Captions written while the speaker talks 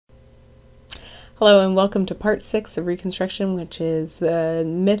Hello and welcome to part 6 of Reconstruction, which is the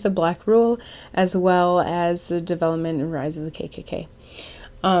myth of black rule, as well as the development and rise of the KKK.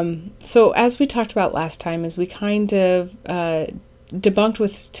 So as we talked about last time, as we kind of debunked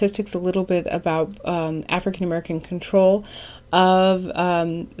with statistics a little bit about African American control of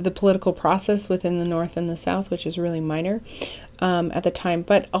the political process within the North and the South, which is really minor at the time.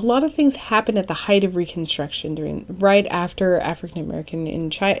 But a lot of things happened at the height of Reconstruction, right after African American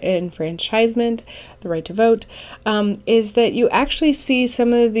enfranchisement, the right to vote, is that you actually see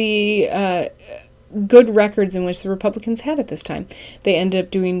some of the good records in which the Republicans had at this time. They ended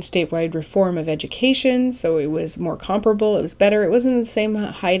up doing statewide reform of education, so it was more comparable, it was better. It wasn't the same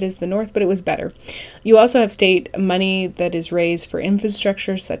height as the North, but it was better. You also have state money that is raised for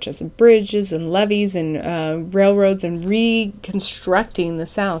infrastructure, such as bridges and levees and railroads, and reconstructing the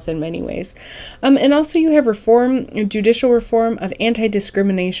South in many ways. And also you have judicial reform of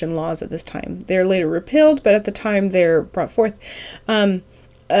anti-discrimination laws at this time. They're later repealed, but at the time they're brought forth.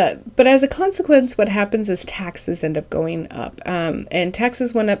 But as a consequence, what happens is taxes end up going up. And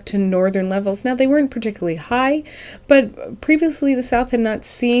taxes went up to northern levels. Now, they weren't particularly high, but previously the South had not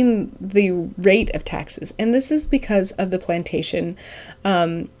seen the rate of taxes. And this is because of the plantation,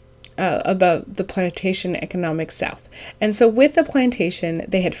 about the plantation economic South. And so with the plantation,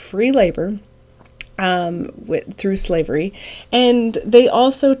 they had free labor through slavery, and they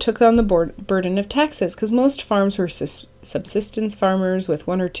also took on the burden of taxes, because most farms were subsistence farmers with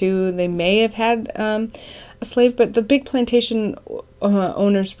one or two. They may have had a slave, but the big plantation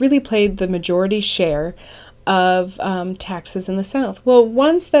owners really played the majority share of taxes in the South. Well,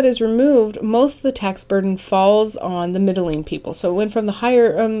 once that is removed, most of the tax burden falls on the middling people. So it went from the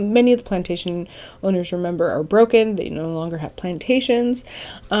higher, many of the plantation owners, remember, are broken. They no longer have plantations.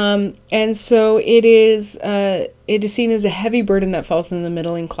 And so it is seen as a heavy burden that falls on the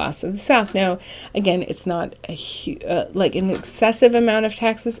middling class of the South. Now, again, it's not like an excessive amount of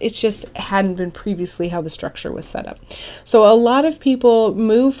taxes. It just hadn't been previously how the structure was set up. So a lot of people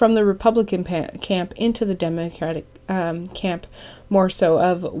move from the Republican camp into the Democratic camp, more so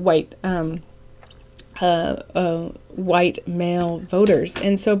of white male voters.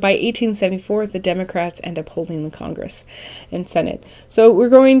 And so by 1874, the Democrats end up holding the Congress and Senate. So we're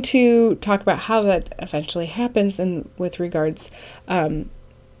going to talk about how that eventually happens, and with regards,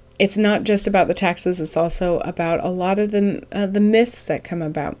 it's not just about the taxes, it's also about a lot of the myths that come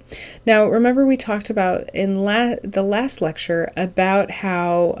about. Now, remember we talked about in the last lecture about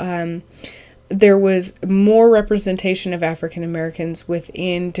how there was more representation of African Americans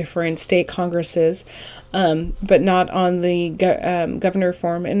within different state congresses, but not on the governor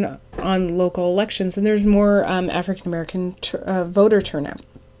form and on local elections. And there's more African American voter turnout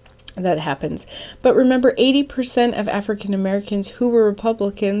that happens. But remember, 80% of African Americans who were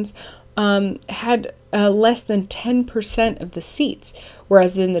Republicans had less than 10% of the seats,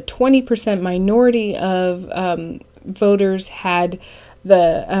 whereas in the 20% minority of voters had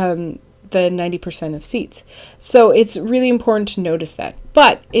the 90% of seats. So it's really important to notice that.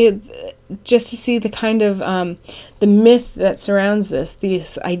 But just to see the kind of the myth that surrounds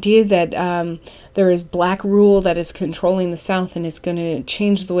this idea that there is black rule that is controlling the South and is going to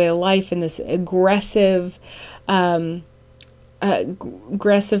change the way of life, and this aggressive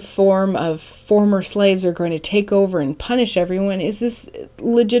form of former slaves are going to take over and punish everyone, is this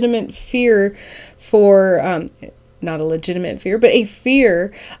legitimate fear for not a legitimate fear, but a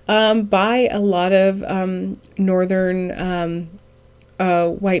fear by a lot of northern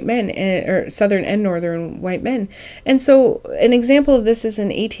white men, or southern and northern white men. And so an example of this is in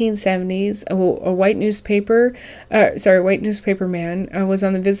 1870s, a white newspaper man was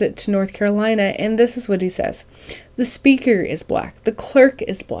on the visit to North Carolina, and this is what he says. The speaker is black, the clerk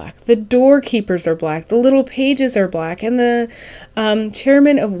is black, the doorkeepers are black, the little pages are black, and the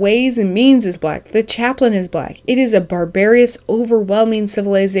chairman of Ways and Means is black, the chaplain is black. It is a barbarous, overwhelming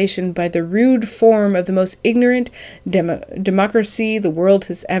civilization by the rude form of the most ignorant democracy the world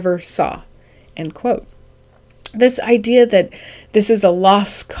has ever saw. End quote. This idea that this is a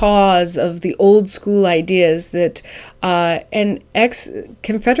lost cause of the old school ideas that and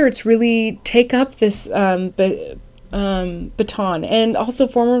ex-Confederates really take up this baton, and also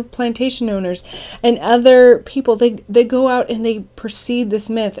former plantation owners and other people, they go out and they proceed this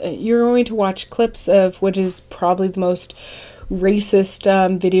myth. You're going to watch clips of what is probably the most racist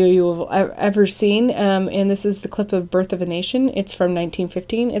video you have ever seen, and this is the clip of Birth of a Nation. It's from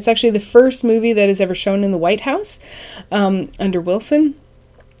 1915. It's actually the first movie that is ever shown in the White House under Wilson.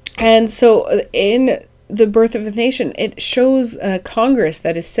 And so in the birth of a nation. It shows a Congress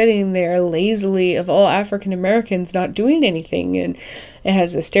that is sitting there lazily of all African Americans not doing anything, and it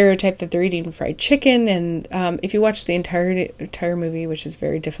has a stereotype that they're eating fried chicken. And if you watch the entire movie, which is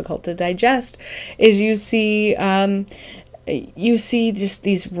very difficult to digest, is you see just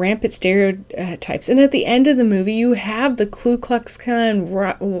these rampant stereotypes. And at the end of the movie, you have the Ku Klux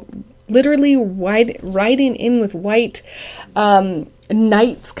Klan literally riding in with white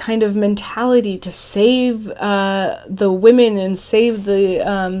knights kind of mentality to save the women and save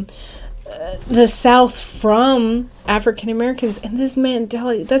the South from African Americans. And this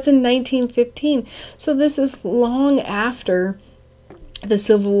mentality, that's in 1915. So this is long after the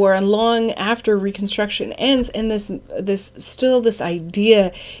Civil War and long after Reconstruction ends, and this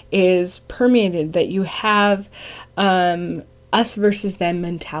idea is permeated, that you have us versus them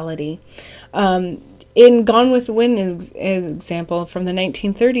mentality. In Gone with the Wind, example from the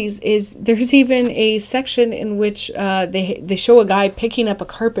 1930s, there's even a section in which they show a guy picking up a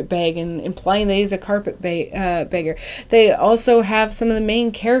carpet bag and implying that he's a carpet beggar. They also have some of the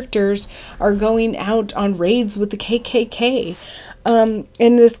main characters are going out on raids with the KKK. And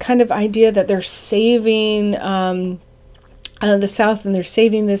this kind of idea that they're saving the South and they're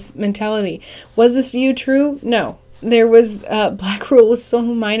saving this mentality. Was this view true? No. There was black rule was so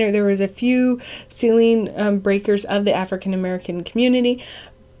minor. There was a few ceiling breakers of the African American community,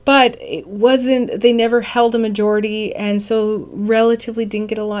 but it wasn't. They never held a majority, and so relatively didn't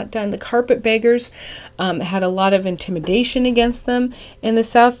get a lot done. The carpetbaggers had a lot of intimidation against them in the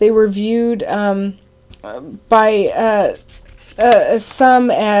South. They were viewed by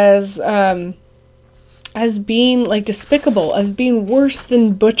some as being like despicable, as being worse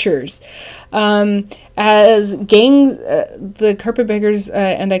than butchers, as gangs. The carpetbaggers,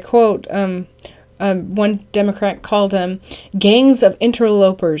 and I quote, one Democrat called them gangs of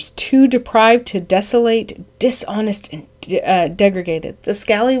interlopers, too deprived to desolate, dishonest, and degraded. The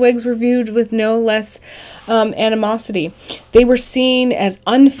scallywags were viewed with no less animosity. They were seen as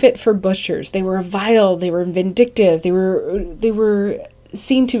unfit for butchers. They were vile. They were vindictive. They were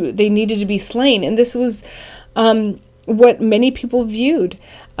seen to. They needed to be slain, and this was what many people viewed.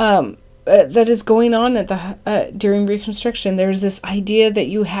 That is going on at the during Reconstruction. There's this idea that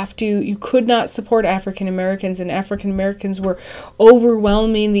you could not support African Americans, and African Americans were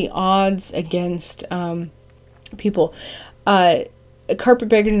overwhelming the odds against people.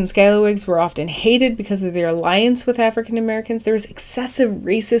 Carpetbaggers and scalawags were often hated because of their alliance with African Americans. There was excessive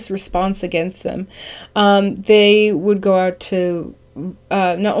racist response against them. They would go out to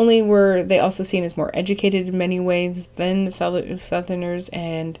not only were they also seen as more educated in many ways than the fellow Southerners,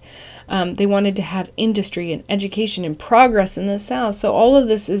 and they wanted to have industry and education and progress in the South. So all of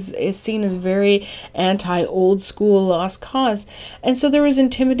this is seen as very anti-old school lost cause. And so there was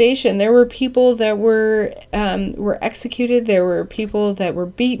intimidation. There were people that were executed. There were people that were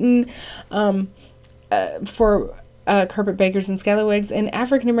beaten for carpetbaggers and scalawags. And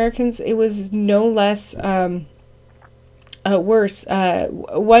African Americans, it was no less worse.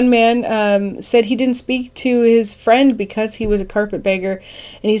 One man said he didn't speak to his friend because he was a carpetbagger,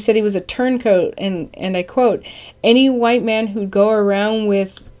 and he said he was a turncoat, and I quote, "Any white man who'd go around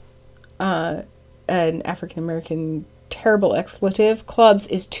with an African American terrible expletive clubs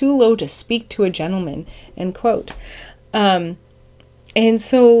is too low to speak to a gentleman," end quote. And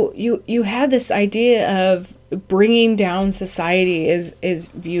so you had this idea of bringing down society is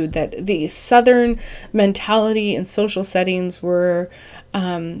viewed, that the Southern mentality and social settings were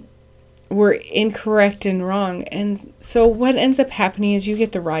incorrect and wrong. And so what ends up happening is you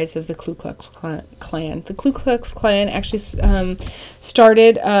get the rise of the Ku Klux Klan. The Ku Klux Klan actually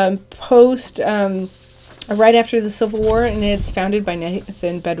started right after the Civil War, and it's founded by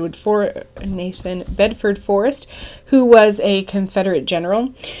Nathan Bedford Forrest, who was a Confederate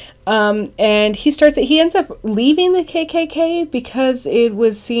general. And he ends up leaving the KKK because it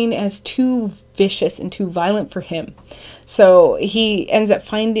was seen as too vicious and too violent for him. So he ends up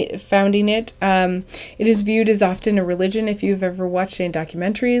founding it. It is viewed as often a religion. If you've ever watched any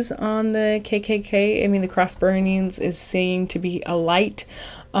documentaries on the KKK, I mean, the cross burnings is seen to be a light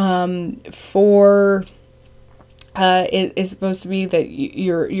for... it is supposed to be that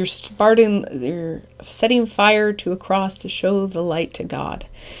you're setting fire to a cross to show the light to God.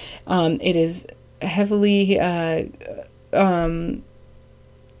 It is heavily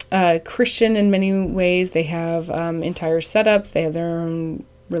Christian in many ways. They have entire setups. They have their own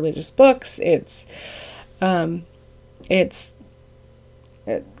religious books.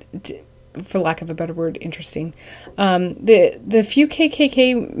 for lack of a better word, interesting. The few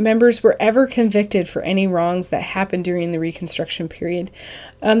KKK members were ever convicted for any wrongs that happened during the Reconstruction period.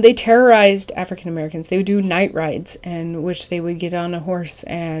 They terrorized African Americans. They would do night rides, in which they would get on a horse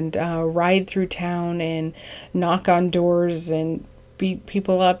and ride through town and knock on doors and beat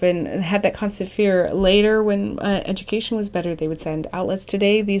people up, and had that constant fear. Later, when education was better, they would send outlets.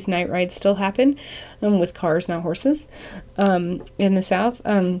 Today, these night rides still happen with cars, not horses, in the South.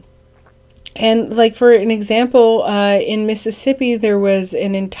 And like, for an example, in Mississippi, there was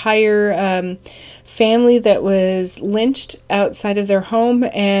an entire family that was lynched outside of their home,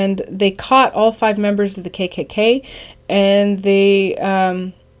 and they caught all 5 members of the KKK, and they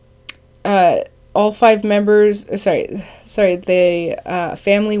all 5 members, the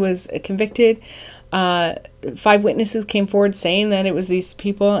family was convicted. 5 witnesses came forward saying that it was these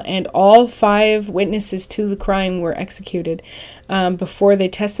people, and all 5 witnesses to the crime were executed before they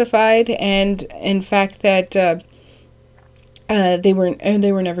testified, and in fact that they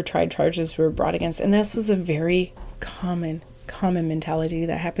were never tried. Charges were brought against, and this was a very common mentality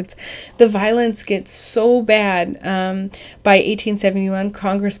that happens. The violence gets so bad. By 1871,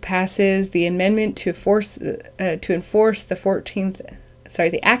 Congress passes the amendment to enforce the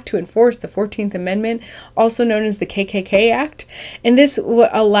 14th Amendment, also known as the KKK Act, and this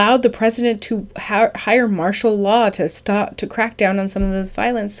allowed the president to hire martial law to crack down on some of this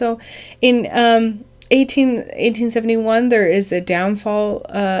violence. So, in 1871, there is a downfall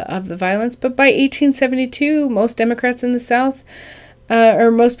of the violence, but by 1872, most Democrats in the South,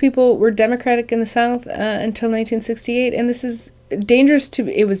 or most people were Democratic in the South until 1968, and this is dangerous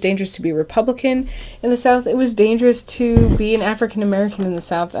it was dangerous to be Republican in the South. It was dangerous to be an African American in the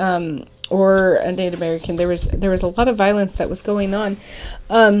South, or a Native American. There was a lot of violence that was going on.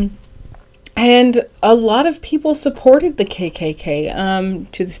 And a lot of people supported the KKK.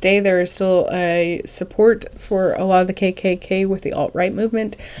 To this day, there is still a support for a lot of the KKK with the alt-right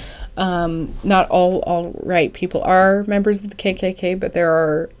movement. Not all alt-right people are members of the KKK, but there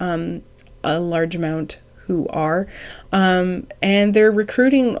are a large amount who are. And they're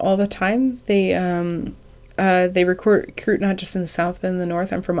recruiting all the time. They recruit not just in the South, but in the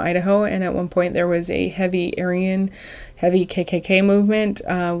North. I'm from Idaho, and at one point there was a heavy KKK movement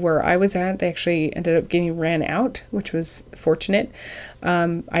where I was at. They actually ended up getting ran out, which was fortunate.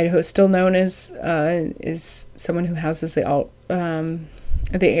 Idaho is still known as is someone who houses the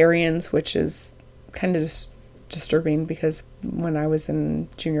Aryans, which is kind of disturbing because when I was in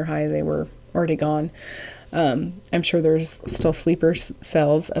junior high, they were already gone. I'm sure there's still sleeper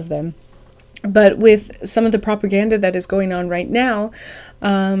cells of them. But with some of the propaganda that is going on right now,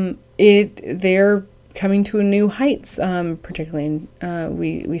 they're coming to a new heights. Particularly,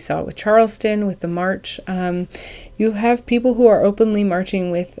 we saw it with Charleston, with the march. You have people who are openly marching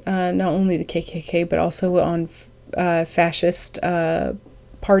with not only the KKK but also on fascist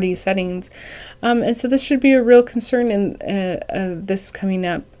party settings, and so this should be a real concern. And this is coming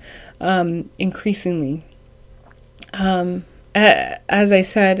up increasingly. As I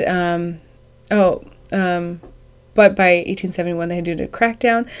said. But by 1871 they had to do a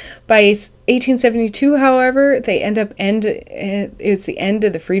crackdown. By 1872, however, it's the end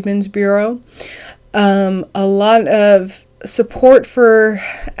of the Freedmen's Bureau. A lot of support for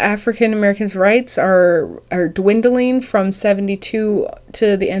African Americans' rights are dwindling from 72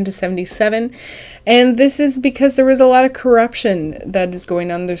 to the end of 77, and this is because there was a lot of corruption that is going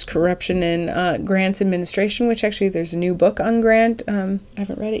on. There's corruption in Grant's administration, which actually there's a new book on Grant. I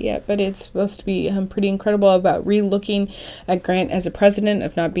haven't read it yet, but it's supposed to be pretty incredible about re-looking at Grant as a president,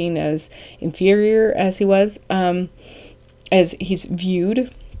 of not being as inferior as he was, as he's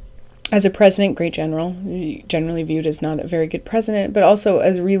viewed. As a president, great general, generally viewed as not a very good president, but also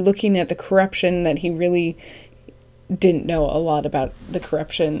as re-looking at the corruption, that he really didn't know a lot about the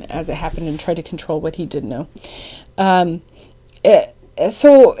corruption as it happened and tried to control what he did know. So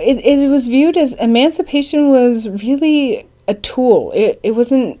it was viewed as emancipation was really a tool. It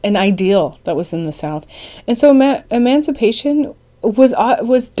wasn't an ideal that was in the South. And so emancipation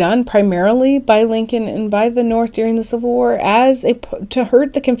was done primarily by Lincoln and by the North during the Civil War to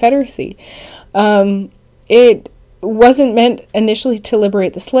hurt the Confederacy. It wasn't meant initially to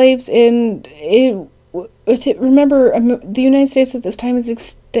liberate the slaves, and remember, the United States at this time is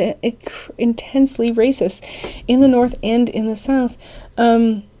intensely racist in the North and in the South.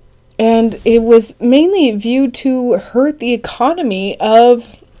 And it was mainly viewed to hurt the economy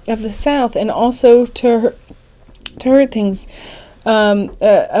of the South, and also to hurt things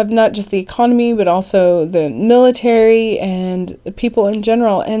of not just the economy, but also the military and the people in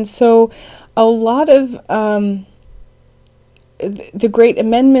general. And so a lot of the Great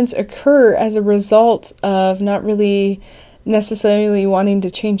Amendments occur as a result of not really necessarily wanting to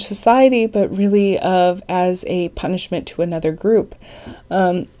change society, but really of as a punishment to another group.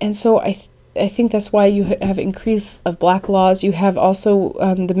 And so I think that's why you have increase of black laws. You have also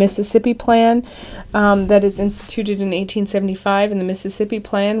the Mississippi Plan that is instituted in 1875, and the Mississippi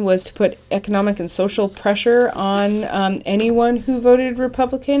Plan was to put economic and social pressure on anyone who voted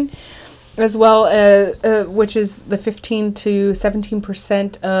Republican, as well as which is the 15 to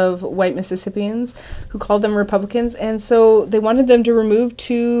 17% of white Mississippians who called them Republicans, and so they wanted them to remove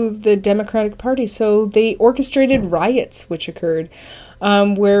to the Democratic Party. So they orchestrated riots, which occurred,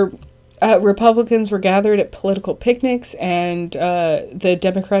 where Republicans were gathered at political picnics, and the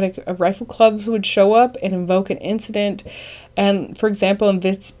Democratic rifle clubs would show up and invoke an incident. And for example, in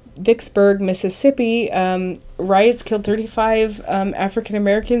Vicksburg, Mississippi, riots killed 35 African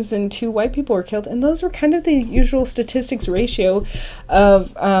Americans and 2 white people were killed. And those were kind of the usual statistics ratio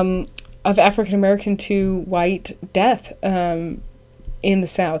of African American to white death in the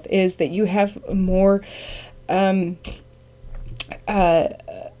South, is that you have more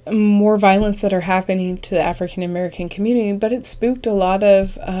violence that are happening to the African American community, but it spooked a lot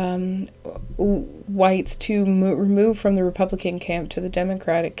of whites to remove from the Republican camp to the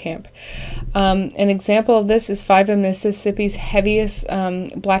Democratic camp. An example of this is 5 of Mississippi's heaviest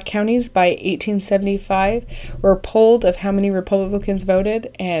black counties by 1875 were polled of how many Republicans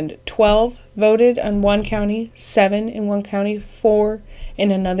voted, and 12 voted on one county, 7 in one county, 4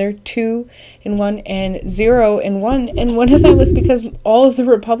 in another, 2 in one, and 0 in one. And one of that was because all of the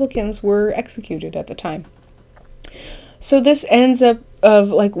Republicans were executed at the time. So this ends up of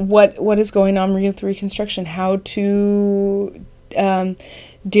like what is going on with Reconstruction, how to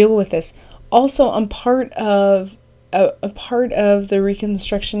deal with this. Also, on part of a part of the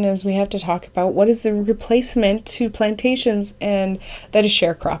Reconstruction is we have to talk about what is the replacement to plantations, and that is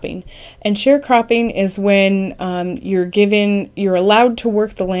sharecropping. And sharecropping is when you're allowed to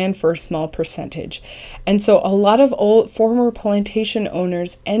work the land for a small percentage. And so a lot of old former plantation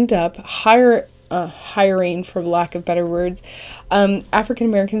owners end up hiring, for lack of better words, African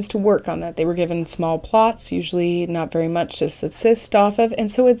Americans to work on that. They were given small plots, usually not very much to subsist off of,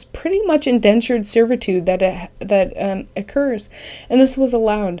 and so it's pretty much indentured servitude that occurs, and this was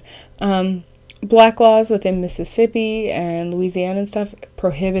allowed. Black laws within Mississippi and Louisiana and stuff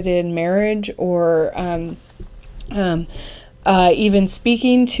prohibited marriage or even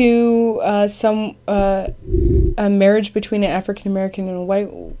speaking to some a marriage between an African American and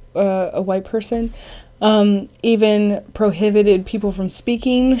a white person. Even prohibited people from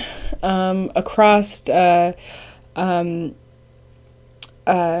speaking across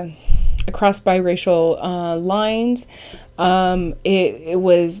biracial lines.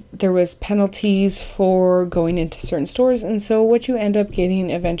 There was penalties for going into certain stores, and so what you end up getting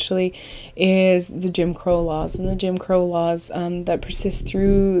eventually is the Jim Crow laws, and the Jim Crow laws that persist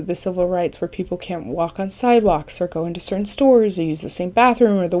through the civil rights, where people can't walk on sidewalks or go into certain stores or use the same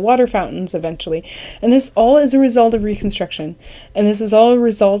bathroom or the water fountains eventually. And this all is a result of Reconstruction, and this is all a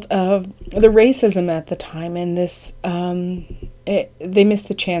result of the racism at the time, and this they missed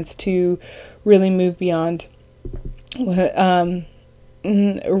the chance to really move beyond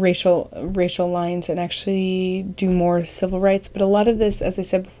racial lines and actually do more civil rights. But a lot of this, as I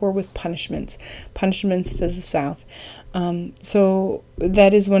said before, was punishments to the South. So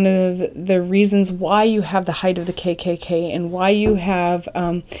that is one of the reasons why you have the height of the KKK, and why you have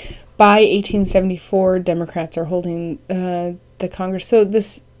by 1874 Democrats are holding the Congress. So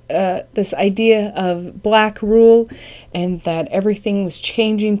this idea of black rule and that everything was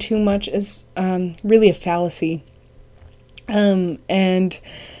changing too much is really a fallacy. And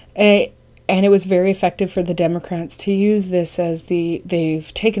it was very effective for the Democrats to use this as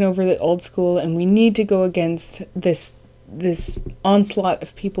they've taken over the old school, and we need to go against this onslaught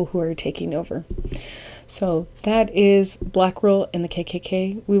of people who are taking over. So that is black rule and the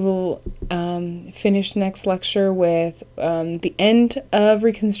KKK. We will finish next lecture with the end of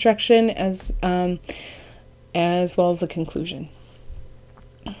Reconstruction as well as the conclusion.